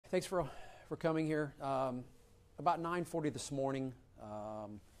Thanks for coming here. About 9:40 this morning,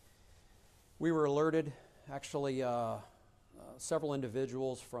 we were alerted, actually several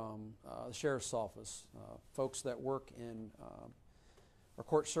individuals from the Sheriff's Office, folks that work in our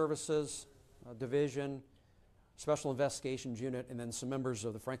court services division, Special Investigations Unit, and then some members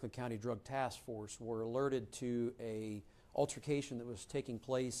of the Franklin County Drug Task Force were alerted to a altercation that was taking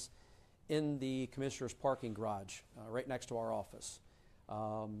place in the Commissioner's parking garage right next to our office.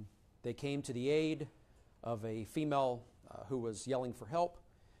 They came to the aid of a female who was yelling for help.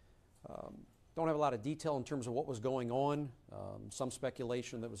 Don't have a lot of detail in terms of what was going on. Some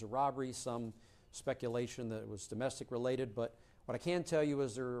speculation that it was a robbery, some speculation that it was domestic related, but what I can tell you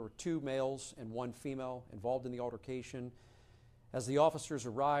is there were 2 males and 1 female involved in the altercation. As the officers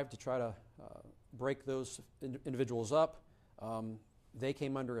arrived to try to break those individuals up, they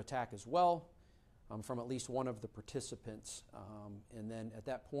came under attack as well from at least one of the participants. And then at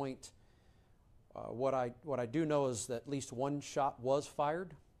that point, what I do know is that at least 1 shot was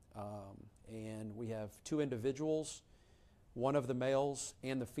fired, and we have 2 individuals, one of the males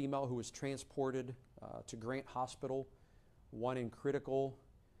and the female, who was transported to Grant Hospital, 1 in critical,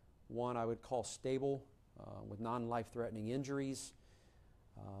 1 I would call stable with non-life-threatening injuries.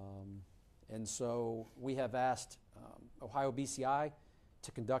 And so we have asked Ohio BCI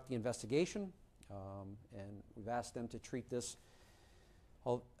to conduct the investigation, and we've asked them to treat this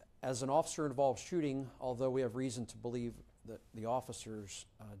as an officer-involved shooting, although we have reason to believe that the officers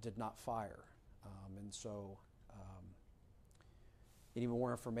did not fire. And so any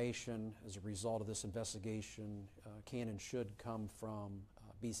more information as a result of this investigation can and should come from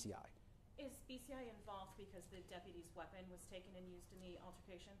BCI. Is BCI involved because the deputy's weapon was taken and used in the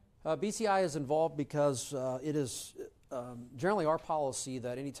altercation? BCI is involved because it is generally our policy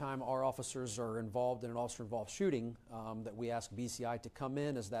that anytime our officers are involved in an officer-involved shooting, that we ask BCI to come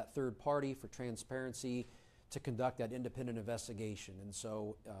in as that third party for transparency to conduct that independent investigation. And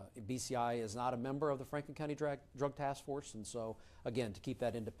so BCI is not a member of the Franklin County Drug Task Force, and so again, to keep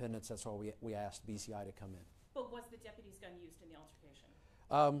that independence, that's why we asked BCI to come in. But was the deputy's gun used in the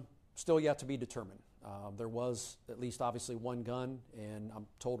altercation? Still yet to be determined. There was at least obviously 1 gun, and I'm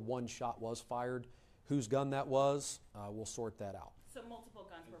told 1 shot was fired. Whose gun that was, we'll sort that out. So multiple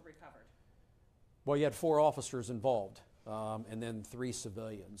guns were recovered? Well, you had 4 officers involved, and then 3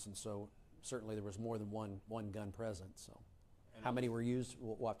 civilians, and so certainly there was more than one gun present. So And how many were used,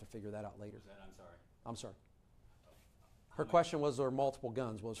 we'll have to figure that out later. I'm sorry. I'm sorry. Her question was, there were multiple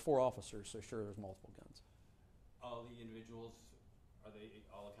guns? Well, it was 4 officers, so sure there's multiple guns. All the individuals, are they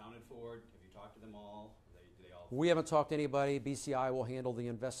all accounted for? Have you talked to them all? Do they all? We haven't talked to anybody. BCI will handle the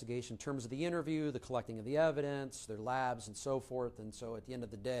investigation in terms of the interview, the collecting of the evidence, their labs, and so forth. And so at the end of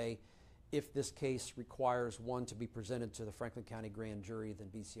the day, if this case requires one to be presented to the Franklin County grand jury, then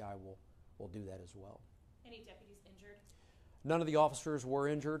BCI will do that as well. Any deputies injured? None of the officers were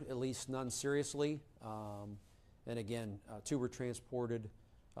injured, at least none seriously. And again, 2 were transported,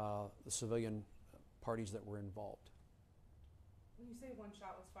 the civilian parties that were involved. When you say 1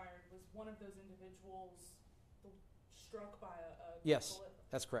 shot was fired, was one of those individuals struck by a Yes, bullet?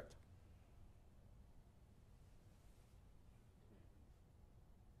 that's correct.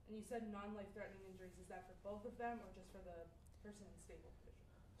 And you said non-life-threatening injuries. Is that for both of them or just for the person in stable condition?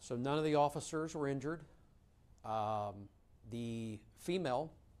 So none of the officers were injured. The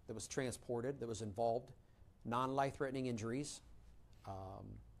female that was transported, that was involved, non-life-threatening injuries,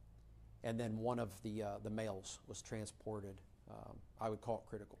 and then one of the males was transported. I would call it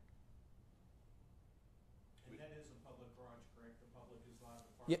critical. And that is a public garage, correct? The public is allowed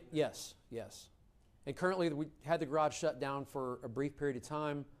to park there? Yes, yes. And currently we had the garage shut down for a brief period of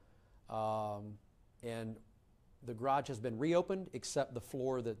time, and the garage has been reopened except the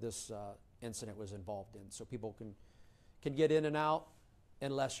floor that this incident was involved in. So people can get in and out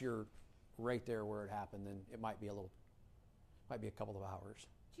unless you're right there where it happened. Then it might be a couple of hours.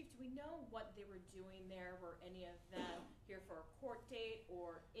 Chief, do we know what they were doing there? Were any of them here for a court date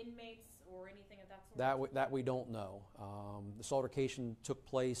or inmates or anything of that sort? That we don't know. This altercation took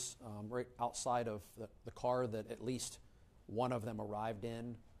place right outside of the car that at least one of them arrived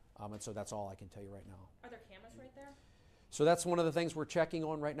in, and so that's all I can tell you right now. Are there cameras right there? So that's one of the things we're checking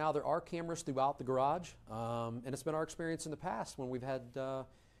on right now. There are cameras throughout the garage, and it's been our experience in the past when we've had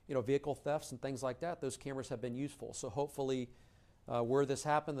vehicle thefts and things like that. Those cameras have been useful. So hopefully, where this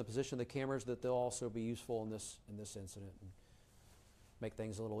happened, the position of the cameras, that they'll also be useful in this incident and make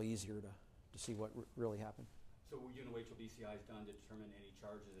things a little easier to see what really happened. So are you going to wait till BCI is done to determine any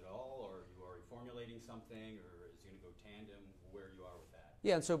charges at all, or are you already formulating something, or is it going to go tandem? Where you are with that?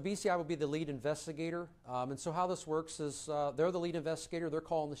 Yeah, and so BCI will be the lead investigator. And so how this works is they're the lead investigator, they're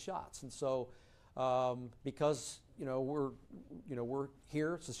calling the shots. And so because we're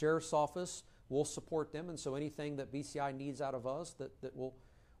here, it's the sheriff's office, we'll support them. And so anything that BCI needs out of us, that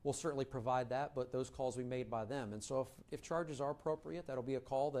we'll certainly provide that, but those calls will be made by them. And so if charges are appropriate, that'll be a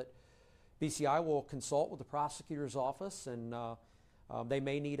call that BCI will consult with the prosecutor's office, and they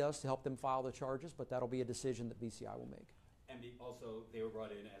may need us to help them file the charges, but that'll be a decision that BCI will make. And also, they were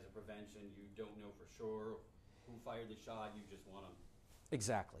brought in as a prevention. You don't know for sure who fired the shot. You just want to.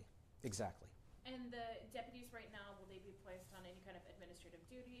 Exactly. And the deputies right now, will they be placed on any kind of administrative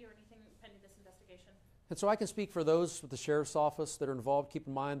duty or anything pending this investigation? And so I can speak for those with the sheriff's office that are involved. Keep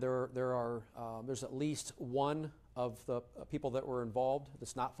in mind there's at least one of the people that were involved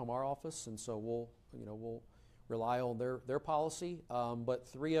that's not from our office, and so we'll rely on their policy. But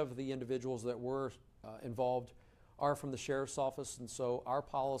 3 of the individuals that were involved are from the sheriff's office, and so our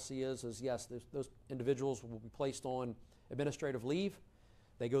policy is yes, those individuals will be placed on administrative leave.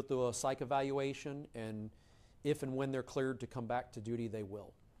 They go through a psych evaluation, and if and when they're cleared to come back to duty, they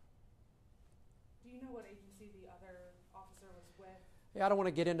will. Do you know what agency the other officer was with? Yeah, I don't want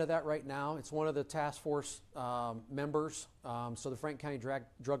to get into that right now. It's one of the task force members. So the Franklin County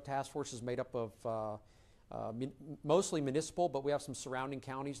Drug Task Force is made up of mostly municipal, but we have some surrounding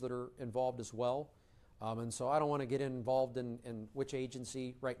counties that are involved as well. And so I don't want to get involved in which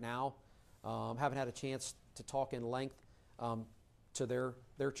agency right now. Haven't had a chance to talk in length to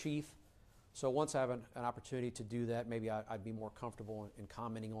their chief. So once I have an opportunity to do that, maybe I'd be more comfortable in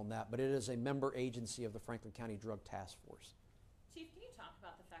commenting on that. But it is a member agency of the Franklin County Drug Task Force. Chief, can you talk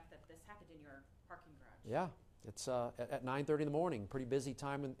about the fact that this happened in your parking garage? Yeah, it's at 9:30 in the morning. Pretty busy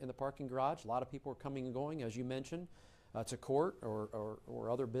time in the parking garage. A lot of people are coming and going, as you mentioned, to court or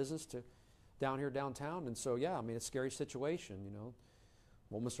other business down here downtown. And so, yeah, I mean, it's a scary situation,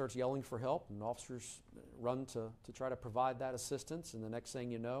 Woman starts yelling for help, and officers run to try to provide that assistance, and the next thing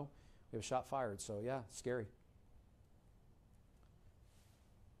you know, we have a shot fired. So, yeah, it's scary.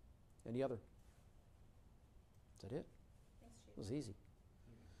 Any other? Is that it? Thanks, Chief. It was easy.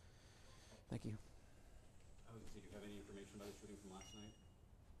 Thank you. I was going to say, do you have any information about the shooting from last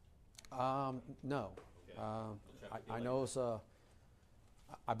night? No. Okay. We'll check with you I later. know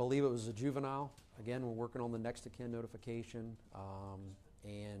I believe it was a juvenile. Again, we're working on the next of kin notification.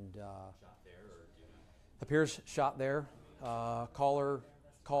 Shot there, or do you know? Appears shot there. Caller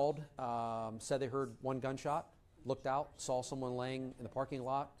called, said they heard one gunshot, looked out, saw someone laying in the parking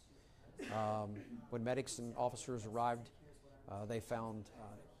lot. When medics and officers arrived, they found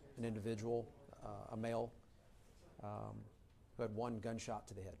an individual, a male, who had one gunshot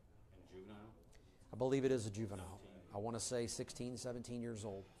to the head. And juvenile? I believe it is a juvenile. I want to say 16, 17 years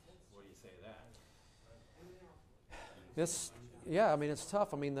old. What do you say to that? It's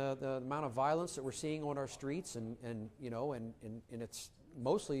tough. I mean, the amount of violence that we're seeing on our streets, and it's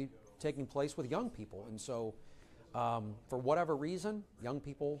mostly taking place with young people. And so, for whatever reason, young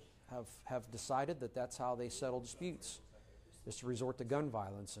people have decided that that's how they settle disputes, is to resort to gun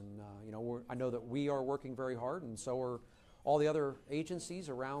violence. And I know that we are working very hard, and so are all the other agencies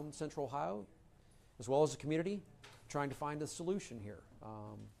around Central Ohio, as well as the community, trying to find a solution here.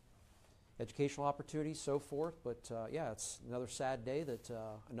 Educational opportunities, so forth, but it's another sad day that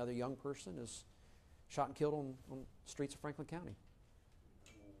another young person is shot and killed on streets of Franklin County.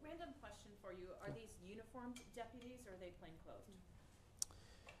 Random question for you. Are these uniformed deputies or are they plainclothes?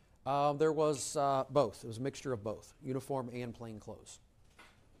 There was both. It was a mixture of both, uniform and plain clothes.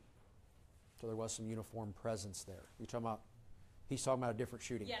 So there was some uniform presence there. He's talking about a different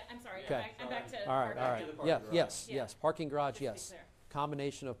shooting. Yeah, I'm sorry. Okay. I'm back to All right, parking. all right. To the Yeah, parking garage. yes. Parking garage, Just to be yes. clear.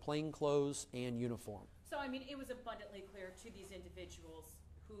 Combination of plain clothes and uniform. So, I mean, it was abundantly clear to these individuals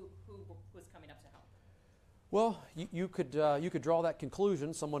who was coming up to help. Well, you could draw that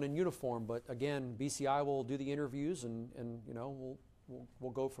conclusion, someone in uniform, but again, BCI will do the interviews, and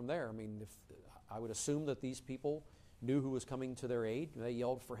we'll go from there. I mean, if I would assume that these people knew who was coming to their aid, they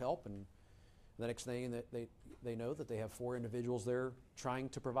yelled for help, and the next thing that they know that they have 4 individuals there trying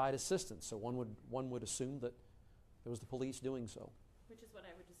to provide assistance. So one would assume that it was the police doing so. Which is what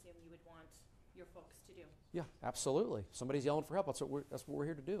I would assume you would want your folks to do. Yeah, absolutely. Somebody's yelling for help. That's what we're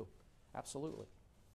here to do. Absolutely.